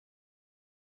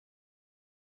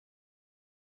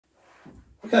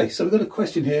Okay, so we've got a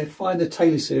question here. Find the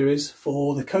Taylor series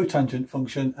for the cotangent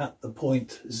function at the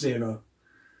point 0.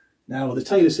 Now, the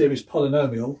Taylor series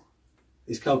polynomial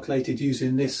is calculated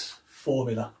using this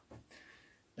formula.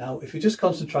 Now, if we just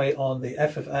concentrate on the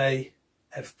f of a,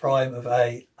 f prime of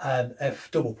a and f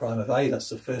double prime of a, that's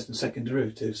the first and second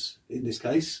derivatives in this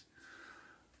case,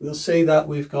 we'll see that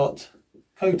we've got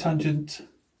cotangent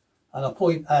and our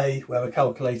point A where we're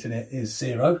calculating it is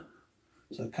 0.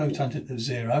 So cotangent of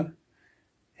 0.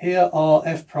 Here our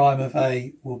f prime of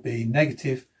a will be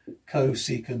negative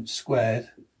cosecant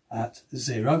squared at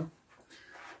 0.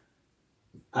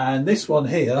 And this one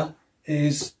here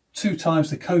is 2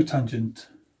 times the cotangent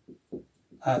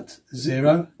at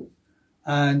 0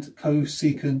 and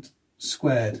cosecant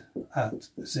squared at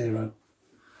 0.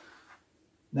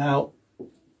 Now,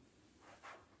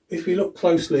 if we look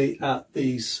closely at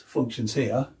these functions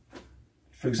here,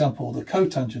 for example, the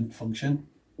cotangent function,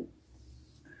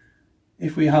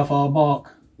 if we have our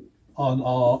mark on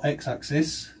our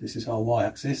x-axis, this is our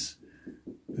y-axis,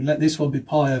 we let this one be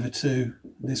pi over 2,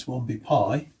 and this one be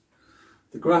pi,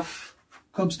 the graph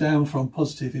comes down from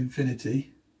positive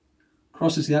infinity,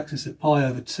 crosses the axis at pi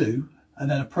over 2,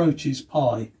 and then approaches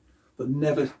pi, but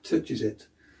never touches it.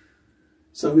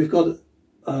 So we've got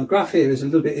a graph here is a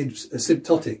little bit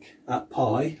asymptotic at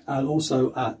pi and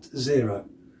also at 0.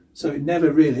 So it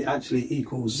never really actually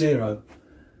equals 0.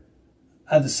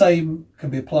 And the same can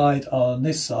be applied on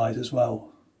this side as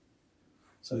well.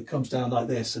 So it comes down like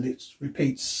this and it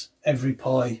repeats every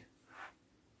pi,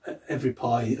 a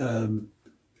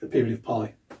period of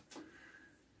pi.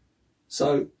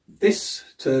 So this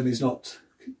term is not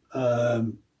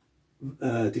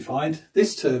defined.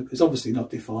 This term is obviously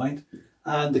not defined.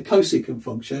 And the cosecant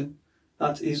function,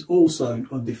 that is also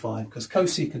undefined, because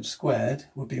cosecant squared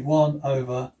would be 1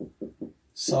 over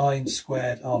sine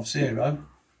squared of 0.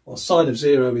 Well, sine of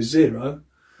 0 is 0,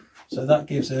 so that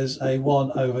gives us a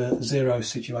 1 over 0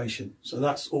 situation. So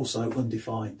that's also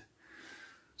undefined.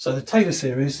 So the Taylor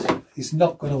series is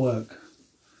not going to work.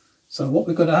 So what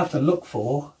we're going to have to look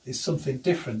for is something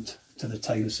different to the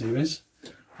Taylor series.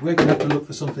 We're going to have to look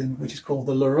for something which is called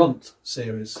the Laurent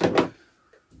series.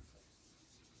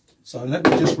 So let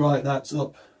me just write that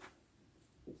up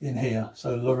in here.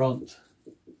 So Laurent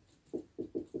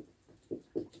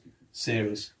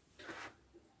series.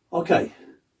 Okay,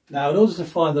 now in order to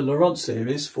find the Laurent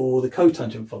series for the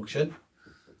cotangent function,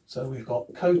 so we've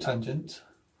got cotangent.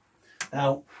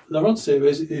 Now, Laurent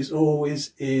series is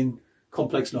always in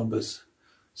complex numbers.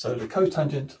 So the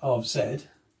cotangent of z,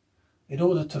 in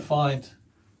order to find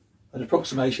an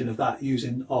approximation of that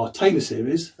using our Taylor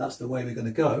series, that's the way we're going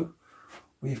to go,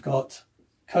 we've got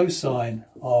cosine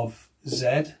of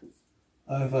z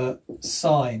over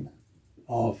sine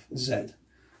of z.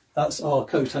 That's our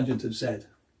cotangent of z.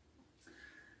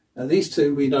 Now these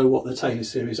two, we know what the Taylor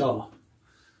series are.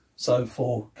 So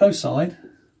for cosine,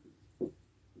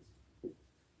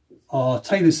 our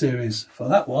Taylor series for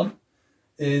that one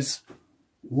is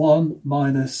 1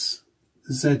 minus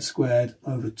z squared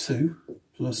over 2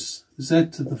 plus z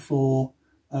to the 4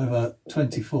 over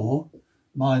 24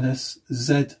 minus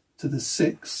z to the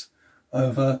 6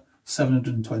 over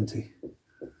 720.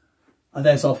 And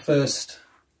there's our first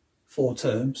 4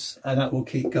 terms, and that will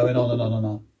keep going on and on and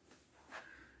on.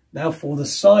 Now for the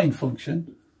sine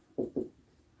function,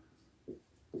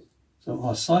 so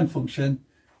our sine function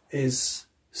is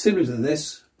similar to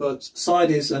this, but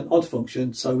sine is an odd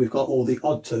function, so we've got all the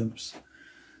odd terms.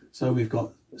 So we've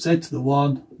got z to the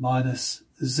 1 minus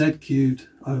z cubed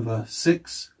over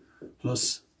 6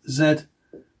 plus z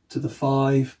to the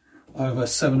 5 over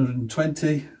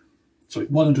 120,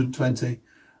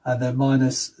 and then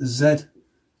minus z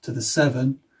to the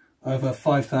 7 over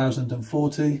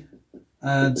 5040,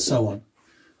 and so on.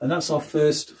 And that's our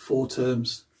first 4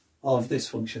 terms of this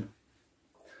function.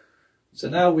 So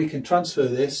now we can transfer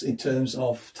this in terms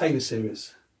of Taylor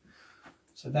series.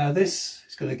 So now this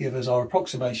is going to give us our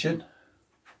approximation.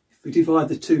 If we divide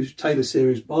the 2 Taylor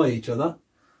series by each other,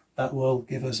 that will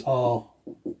give us our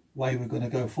way we're going to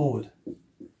go forward.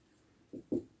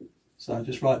 So I'll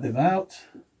just write them out.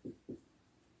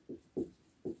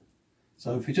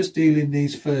 So if we just deal in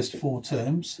these first 4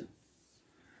 terms,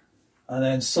 and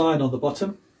then sine on the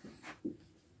bottom,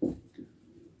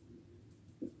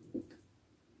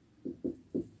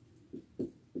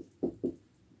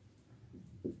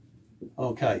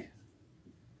 okay,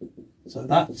 so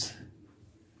that is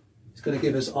going to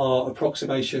give us our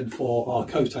approximation for our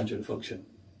cotangent function.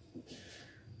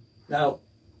 Now,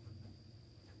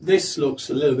 this looks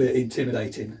a little bit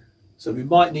intimidating, so we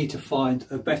might need to find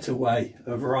a better way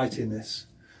of writing this.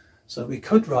 So we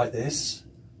could write this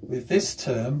with this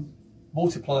term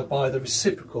multiplied by the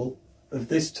reciprocal of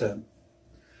this term.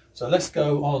 So let's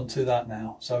go on to that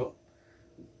now. So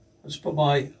I'll just put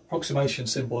my approximation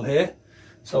symbol here.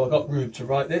 So I've got room to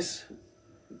write this.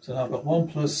 So now I've got 1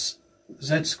 plus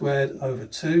z squared over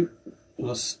 2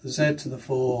 plus z to the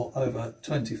 4 over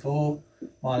 24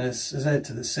 minus z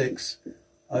to the 6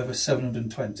 over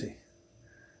 720.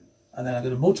 And then I'm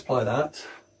going to multiply that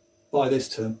by this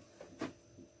term.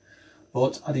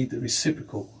 But I need the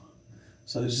reciprocal.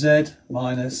 So z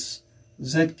minus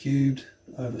z cubed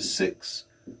over 6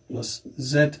 plus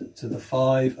z to the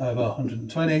 5 over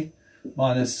 120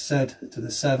 minus z to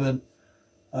the 7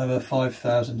 over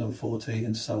 5040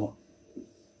 and so on.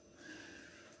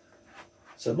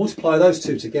 So multiply those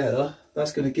two together,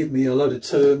 that's going to give me a load of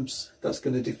terms that's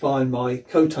going to define my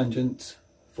cotangent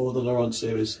for the Laurent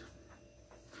series.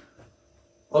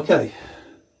 Okay,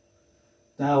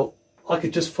 now I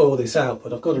could just follow this out,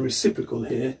 but I've got a reciprocal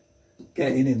here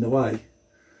getting in the way.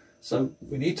 So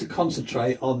we need to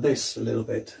concentrate on this a little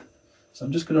bit. So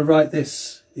I'm just going to write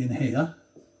this in here.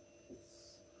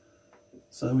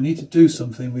 So we need to do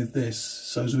something with this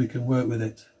so as we can work with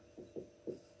it.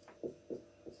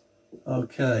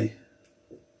 Okay.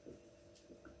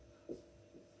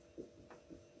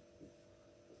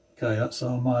 Okay, that's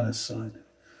our minus sign.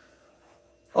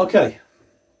 Okay.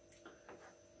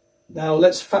 Now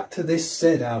let's factor this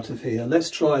z out of here. Let's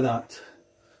try that.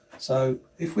 So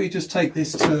if we just take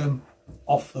this term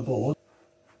off the board.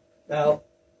 Now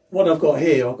what I've got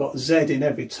here, I've got z in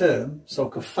every term, so I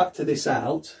could factor this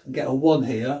out and get a 1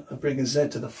 here and bring a z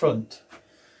to the front.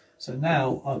 So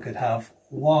now I could have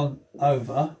 1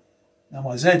 over, now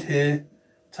my z here,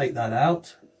 take that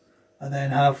out, and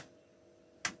then have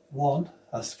 1,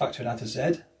 that's factoring out a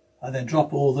z, and then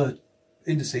drop all the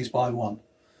indices by 1.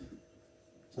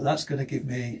 So that's going to give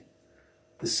me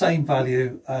the same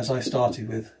value as I started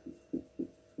with.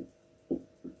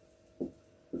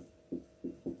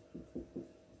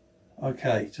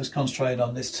 Okay, just concentrating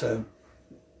on this term.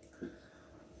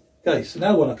 Okay, so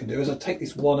now what I can do is I take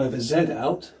this 1 over z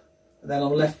out, and then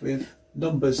I'm left with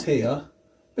numbers here, a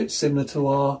bit similar to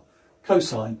our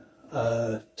cosine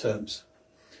terms.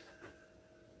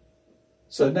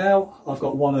 So now I've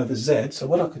got 1 over z, so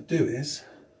what I could do is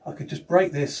I could just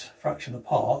break this fraction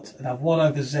apart and have 1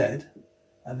 over z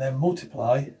and then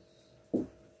multiply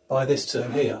by this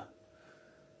term here.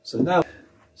 So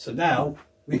now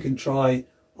we can try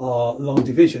our long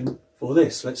division for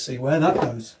this. Let's see where that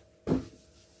goes.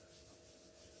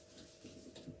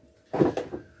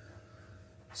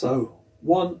 So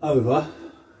 1 over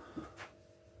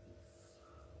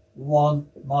 1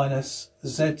 minus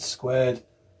z squared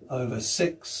over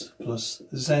 6 plus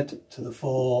z to the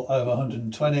 4 over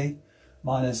 120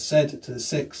 minus z to the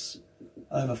 6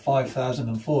 over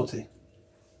 5040.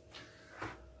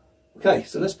 Okay,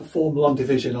 so let's perform long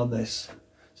division on this.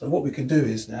 So what we can do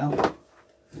is now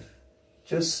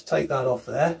just take that off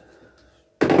there,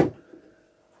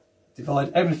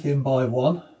 divide everything by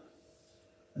 1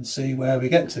 and see where we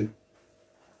get to.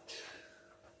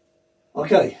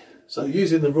 Okay, so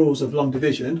using the rules of long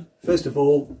division, first of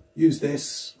all use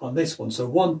this on this one. So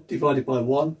 1 divided by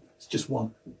 1 is just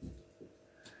 1.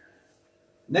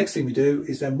 Next thing we do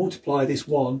is then multiply this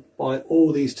 1 by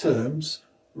all these terms,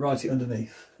 write it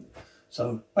underneath.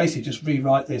 So basically just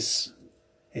rewrite this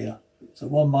here. So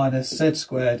 1 minus z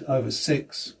squared over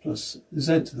 6 plus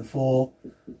z to the 4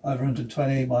 over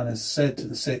 120 minus z to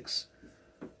the 6,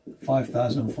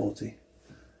 5040.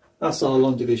 That's our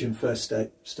long division first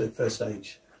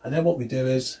stage. And then what we do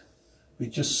is we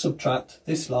just subtract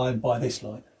this line by this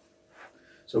line.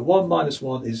 So 1 minus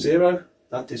 1 is 0,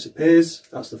 that disappears,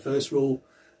 that's the first rule.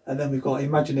 And then we've got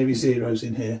imaginary zeros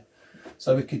in here.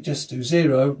 So we could just do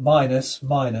 0 minus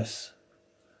minus.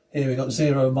 Here we've got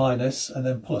 0 minus and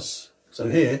then plus. So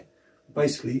here,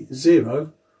 basically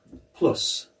 0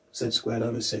 plus z squared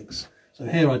over 6. So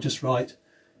here I just write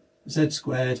z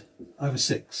squared over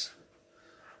 6.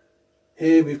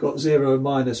 Here we've got 0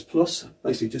 minus plus,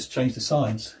 basically just change the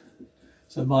signs.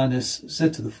 So minus z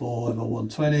to the 4 over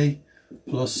 120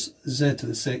 plus z to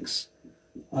the 6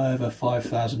 over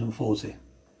 5040.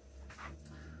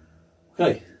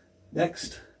 Okay,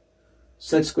 next,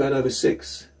 z squared over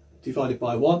 6 divided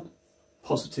by 1,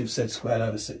 positive z squared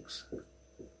over 6.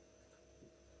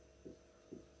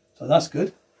 So that's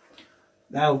good.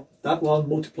 Now that one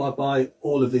multiplied by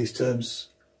all of these terms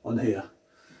on here.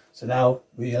 So now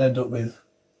we'll end up with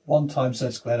 1 times z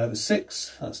squared over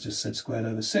 6, that's just z squared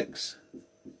over 6.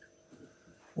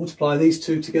 Multiply these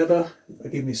two together, they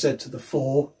give me z to the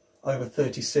 4 over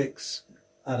 36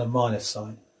 and a minus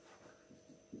sign.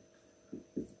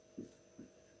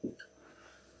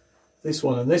 This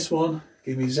one and this one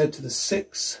give me z to the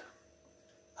 6,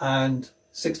 and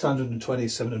 6 times 120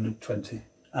 is 720,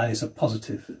 and it's a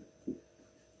positive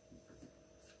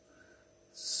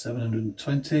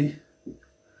 720.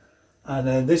 And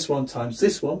then this one times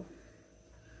this one,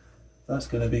 that's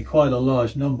going to be quite a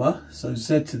large number, so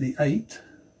z to the 8,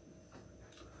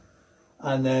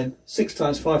 and then 6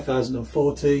 times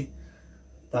 5040,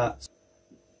 that's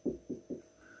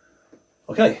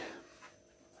okay.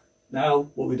 Now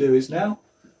what we do is now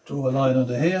draw a line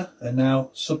under here and now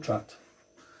subtract.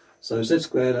 So z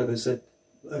squared over z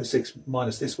over 6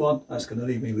 minus this one, that's going to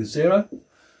leave me with 0.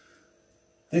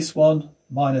 This one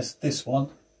minus this one,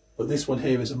 but this one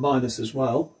here is a minus as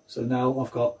well, so now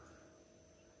I've got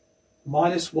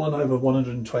minus 1 over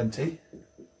 120,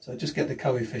 so just get the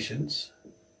coefficients,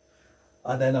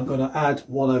 and then I'm going to add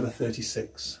 1 over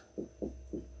 36.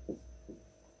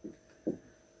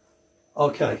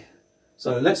 Okay,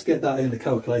 so let's get that in the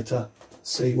calculator,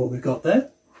 see what we've got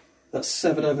there. That's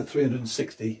 7 over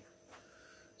 360,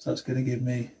 so that's going to give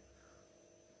me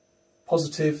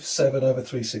positive 7 over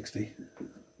 360,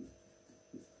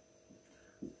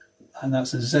 and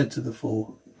that's a z to the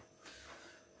 4.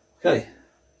 Okay,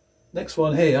 next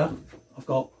one here, I've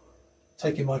got,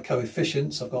 taking my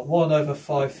coefficients, I've got 1 over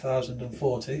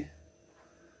 5040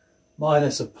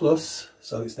 minus a plus,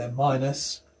 so it's then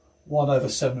minus 1 over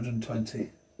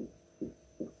 720.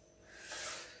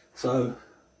 So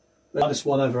minus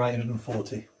 1 over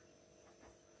 840.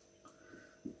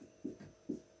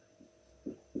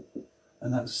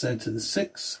 And that's z to the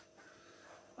 6.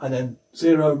 And then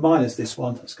 0 minus this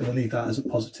one, that's going to leave that as a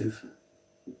positive.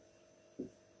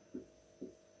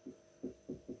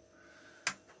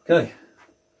 Okay,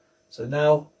 so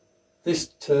now this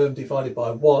term divided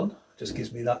by 1 just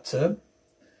gives me that term.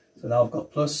 So now I've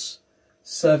got plus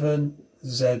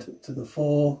 7z to the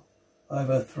 4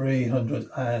 over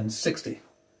 360.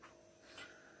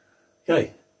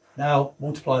 Okay, now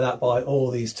multiply that by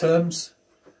all these terms.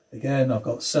 Again, I've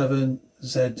got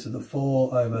 7z to the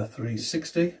 4 over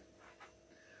 360.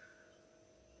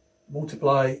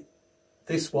 Multiply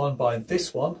this one by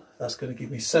this one, that's going to give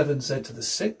me 7z to the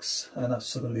 6, and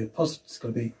that's going to be a positive, it's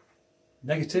going to be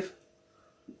negative.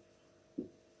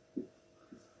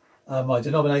 And my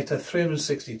denominator,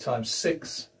 360 times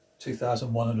 6,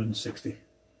 2160.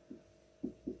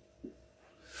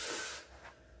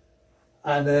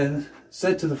 And then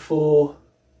z to the 4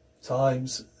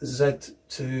 times z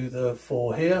to the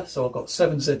 4 here, so I've got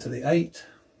 7z to the 8,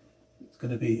 it's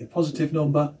going to be a positive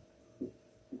number.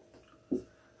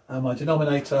 And my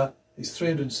denominator is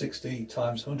 360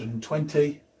 times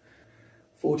 120,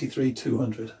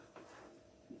 43,200.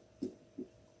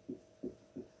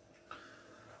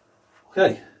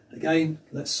 Okay, again,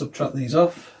 let's subtract these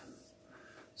off.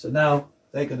 So now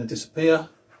they're going to disappear.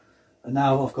 And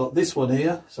now I've got this one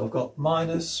here, so I've got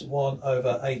minus 1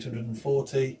 over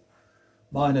 840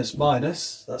 minus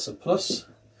minus, that's a plus,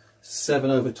 7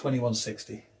 over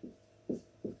 2160.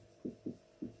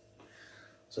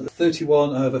 So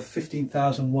 31 over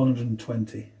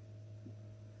 15,120.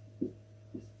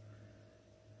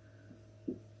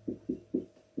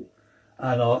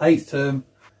 And our 8th term,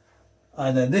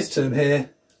 and then this term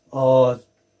here, our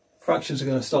fractions are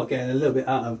going to start getting a little bit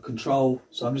out of control,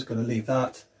 so I'm just going to leave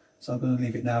that. So I'm going to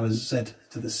leave it now as z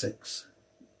to the 6.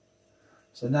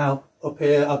 So now up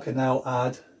here I can now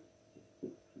add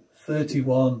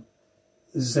 31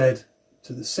 z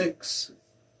to the 6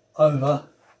 over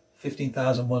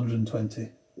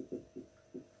 15,120.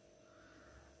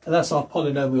 And that's our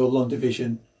polynomial long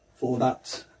division for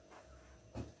that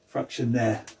fraction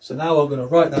there. So now I'm going to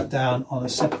write that down on a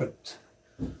separate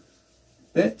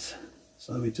bit.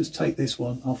 So we just take this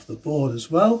one off the board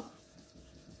as well.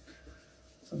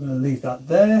 So I'm going to leave that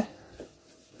there.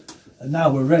 And now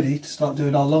we're ready to start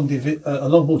doing our long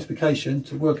multiplication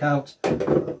to work out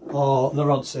our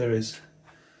Laurent series.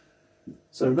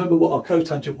 So remember what our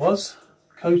cotangent was.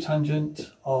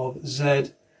 Cotangent of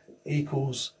z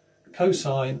equals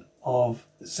cosine of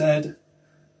z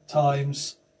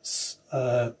times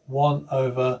 1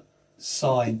 over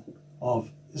sine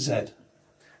of z.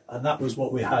 And that was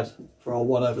what we had for our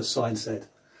 1 over sine z.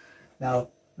 Now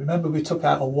remember we took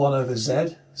out a 1 over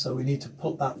z, so we need to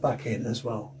put that back in as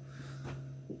well.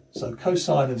 So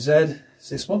cosine of z is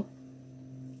this one.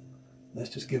 Let's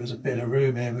just give us a bit of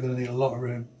room here, we're going to need a lot of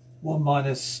room. 1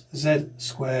 minus z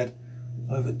squared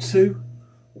over 2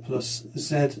 plus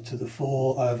z to the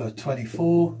 4 over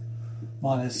 24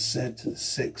 minus z to the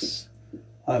 6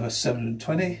 over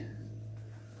 720.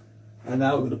 And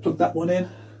now we're going to plug that one in.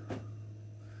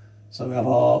 So we have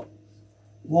our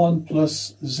 1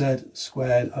 plus z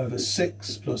squared over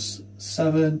 6 plus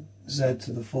 7 z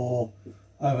to the 4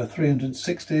 over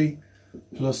 360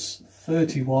 plus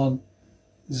 31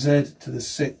 z to the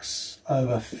 6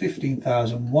 over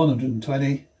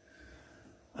 15,120,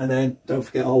 and then don't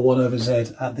forget our 1 over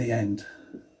z at the end.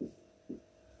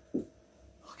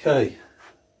 Okay,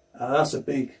 that's a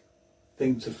big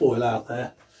thing to foil out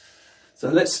there. So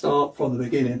let's start from the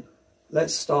beginning.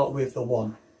 Let's start with the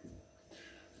 1.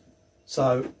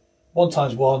 So 1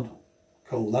 times 1,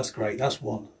 cool, that's great, that's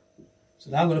 1. So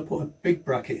now I'm going to put a big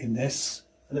bracket in this,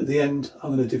 and at the end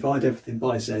I'm going to divide everything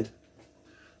by z.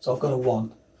 So I've got a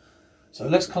 1. So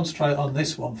let's concentrate on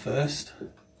this one first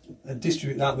and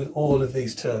distribute that with all of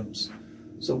these terms.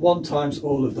 So 1 times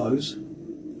all of those.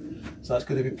 So that's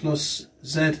going to be plus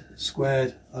z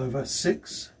squared over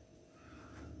 6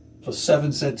 plus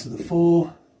 7z to the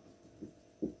 4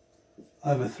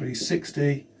 over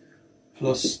 360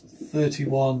 plus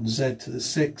 31z to the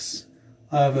 6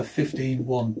 over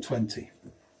 15,120.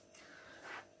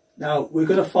 Now we're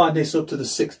going to find this up to the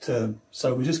 6th term,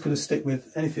 so we're just going to stick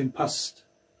with anything past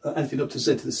anything up to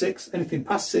z to the 6. Anything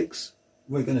past 6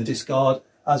 we're going to discard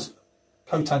as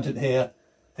cotangent here.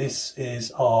 This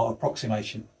is our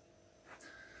approximation.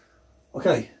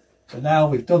 Okay, so now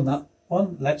we've done that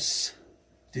one, let's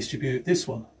distribute this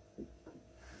one.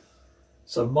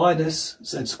 So minus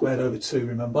z squared over 2,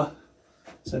 remember.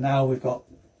 So now we've got,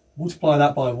 multiply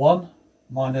that by 1,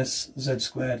 minus z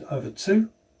squared over 2.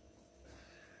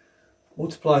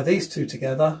 Multiply these two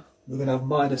together, we're going to have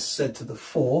minus z to the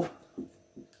 4.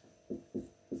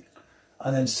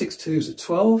 And then 6 2s are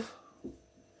 12.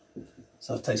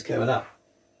 So that takes care of that.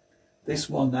 This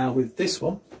one now with this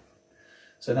one.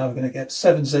 So now we're going to get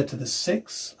 7z to the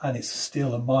 6, and it's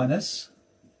still a minus.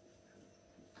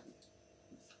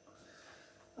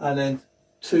 And then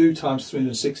 2 times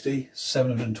 360,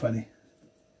 720.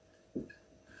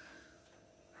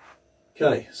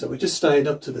 Okay, so we're just staying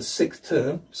up to the 6th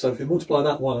term. So if we multiply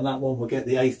that one and that one, we'll get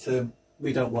the 8th term.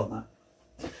 We don't want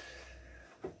that.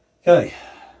 Okay,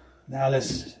 now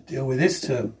let's deal with this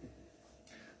term.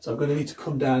 So I'm going to need to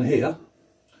come down here.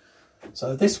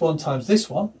 So this one times this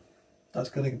one, that's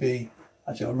going to be,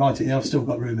 actually I'll write it here, I've still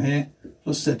got room here,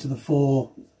 plus z to the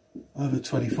 4 over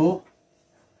 24.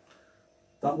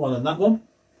 That one and that one.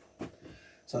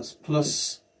 So that's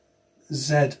plus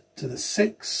z to the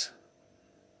 6,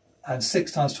 and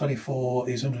 6 times 24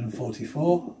 is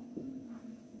 144.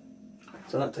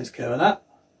 So that takes care of that.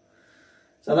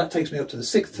 So that takes me up to the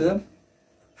 6th term.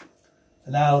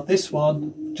 And now this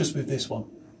one, just with this one.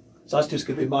 So that's just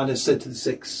going to be minus z to the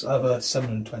 6 over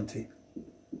 720.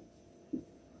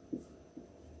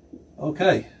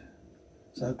 Okay,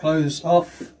 so close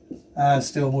off and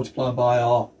still multiplying by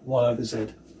our 1 over z.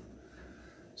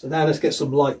 So now let's get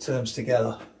some like terms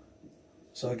together.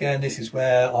 So again, this is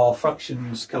where our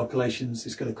fractions calculations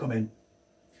is going to come in.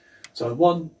 So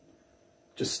 1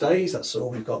 just stays, that's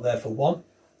all we've got there for 1.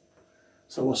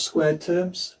 So our squared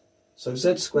terms, so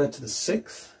z squared to the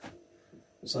 6th,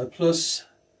 so plus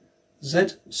z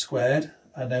squared,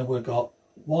 and then we've got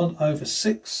 1 over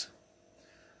 6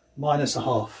 minus a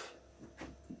half.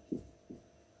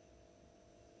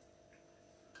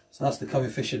 So that's the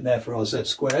coefficient there for our z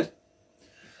squared.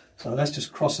 So let's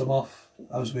just cross them off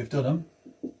as we've done them.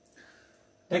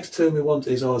 Next term we want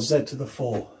is our z to the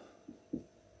 4.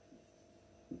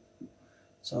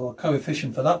 So our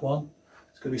coefficient for that one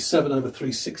is going to be 7 over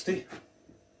 360.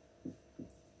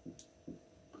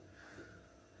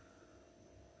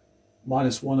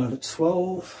 Minus 1 over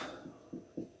 12.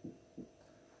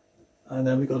 And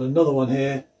then we've got another one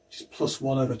here, which is plus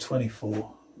 1 over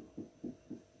 24.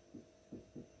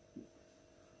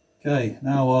 Okay,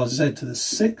 now our z to the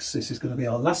 6, this is going to be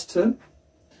our last term.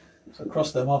 So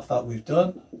cross them off, that we've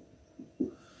done.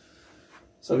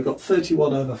 So we've got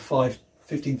 31 over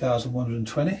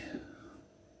 15,120.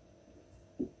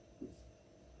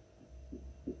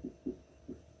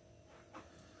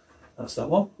 That's that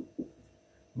one.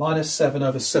 Minus 7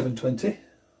 over 720.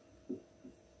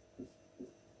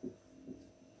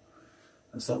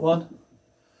 That's that one.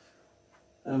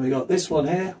 And we got this one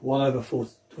here, 1 over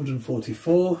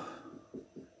 144.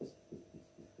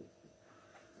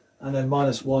 And then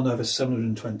minus 1 over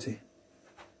 720.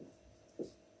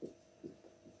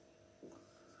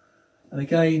 And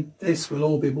again, this will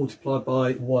all be multiplied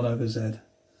by 1 over z.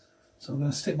 So I'm going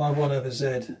to stick my 1 over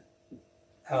z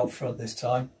out front this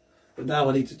time. But now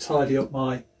I need to tidy up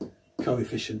my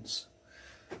coefficients.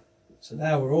 So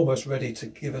now we're almost ready to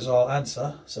give us our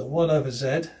answer. So 1 over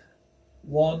z,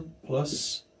 1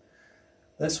 plus,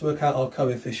 let's work out our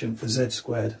coefficient for z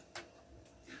squared.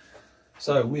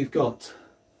 So we've got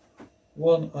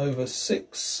 1 over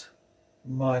 6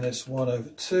 minus 1 over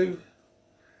 2.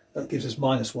 That gives us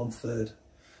minus 1/3.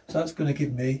 So that's going to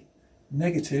give me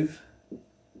negative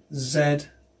z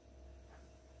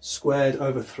squared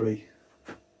over 3.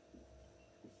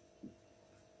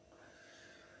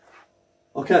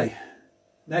 Okay,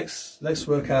 next let's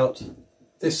work out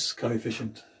this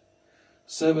coefficient.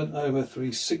 7 over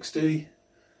 360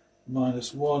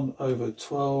 minus 1 over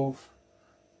 12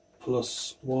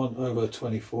 plus 1 over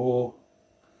 24.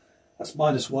 That's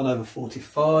minus 1 over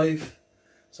 45.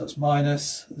 So that's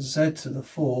minus z to the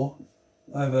 4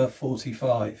 over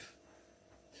 45.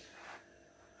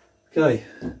 Okay,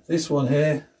 this one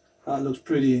here, that looks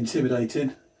pretty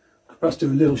intimidating. Perhaps do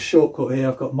a little shortcut here.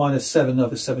 I've got minus 7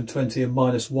 over 720 and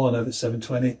minus 1 over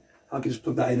 720. I can just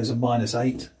put that in as a minus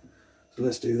 8. So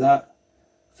let's do that.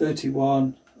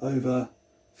 31 over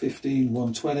 15,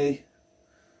 120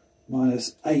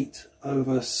 minus 8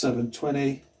 over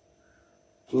 720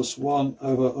 plus 1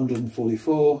 over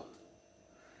 144.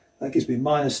 That gives me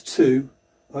minus 2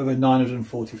 over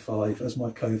 945 as my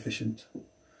coefficient.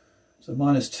 So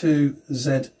minus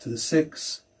 2z to the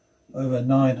 6 over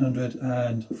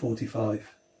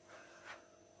 945.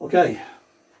 Okay,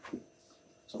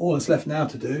 so all that's left now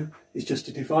to do is just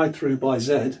to divide through by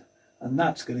z, and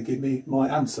that's going to give me my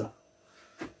answer.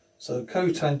 So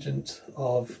cotangent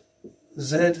of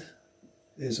z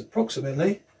is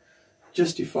approximately,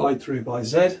 just divide through by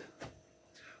z,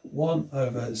 1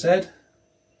 over z.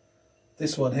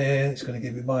 This one here is going to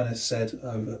give me minus z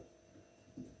over,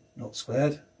 not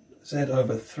squared, z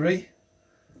over 3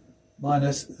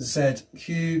 minus z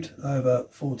cubed over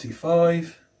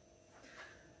 45,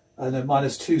 and then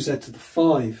minus 2z to the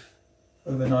 5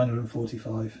 over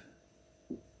 945.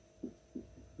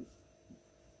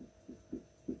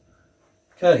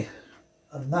 Okay,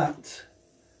 and that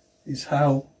is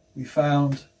how we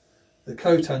found the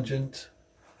cotangent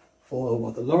for,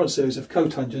 or the Laurent series of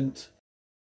cotangent